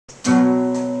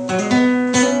I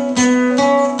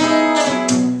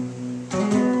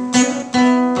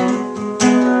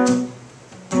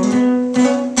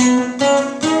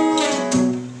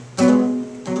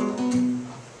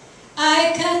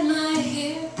cut my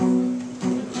hair,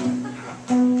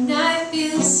 and I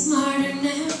feel smarter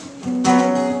now.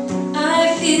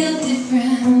 I feel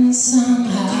different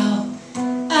somehow.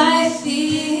 I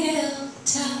feel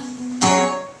tough.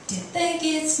 Do you think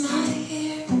it's my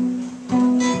hair?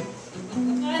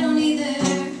 I don't either.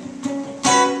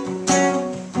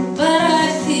 But I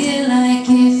feel like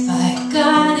if I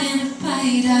got in a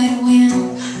fight, I'd win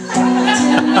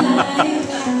tonight.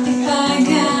 If I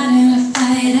got in a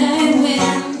fight, I'd win.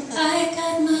 I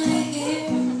cut my hair.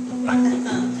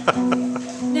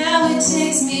 Now it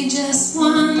takes me just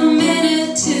 1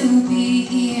 minute to be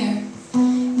here,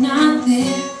 not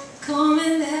there,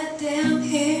 combing that damn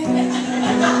hair,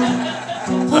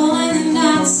 pulling the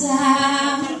knots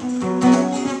out,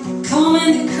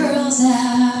 combing the curls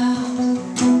out,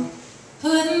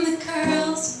 putting the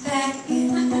curls back in.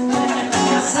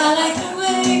 'Cause I like the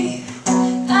way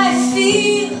I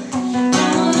feel. I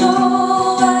don't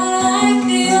know why I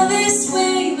feel this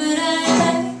way, but I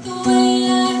like the way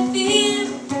I feel.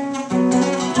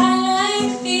 I like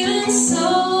feeling so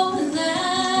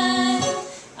alive.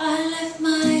 I left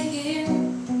my hair,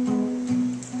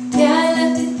 yeah, I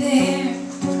left it there,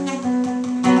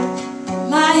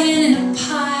 lying in a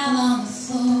pile on the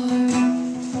floor.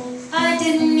 I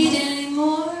didn't need it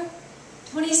anymore.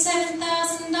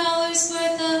 $27,000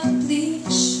 worth of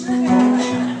bleach,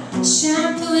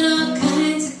 shampoo and all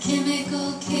kinds of chemical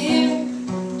care,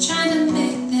 trying to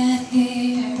make that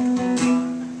hair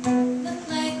look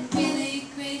like really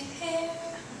great hair.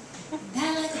 I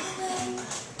like the way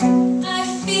I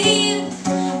feel.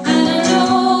 I don't know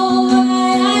why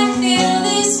I feel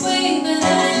this way, but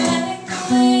I like the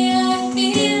way I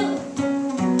feel.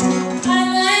 I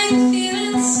like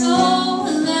feeling so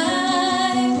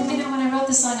alive. You know, when I wrote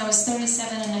this song, I was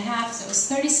 37 and a half, so it was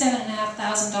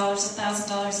 $37,500.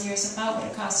 $1,000 a year is about what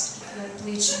it costs to keep good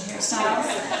bleach and hairstyles.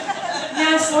 Now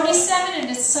I'm 47 and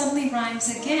it suddenly rhymes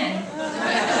again.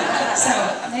 So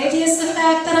maybe it's the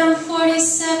fact that I'm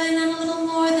 47 and a little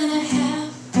more than a half.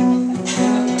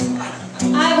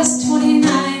 I was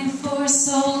 29 for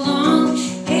so long,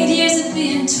 8 years of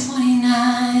being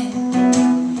 29.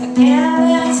 Yeah,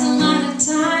 that's a lot of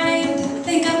time to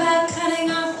think about cutting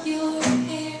off your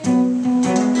hair,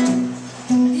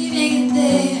 leaving it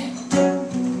there,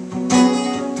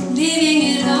 leaving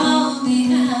it all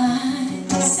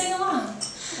behind. Sing along.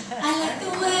 I like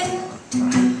the way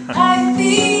I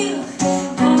feel.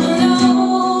 I don't know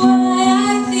why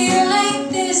I feel like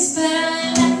this, but I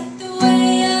like the way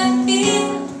I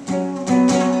feel.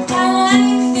 I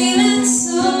like feeling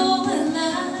so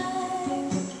alive,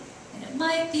 and it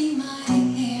might be my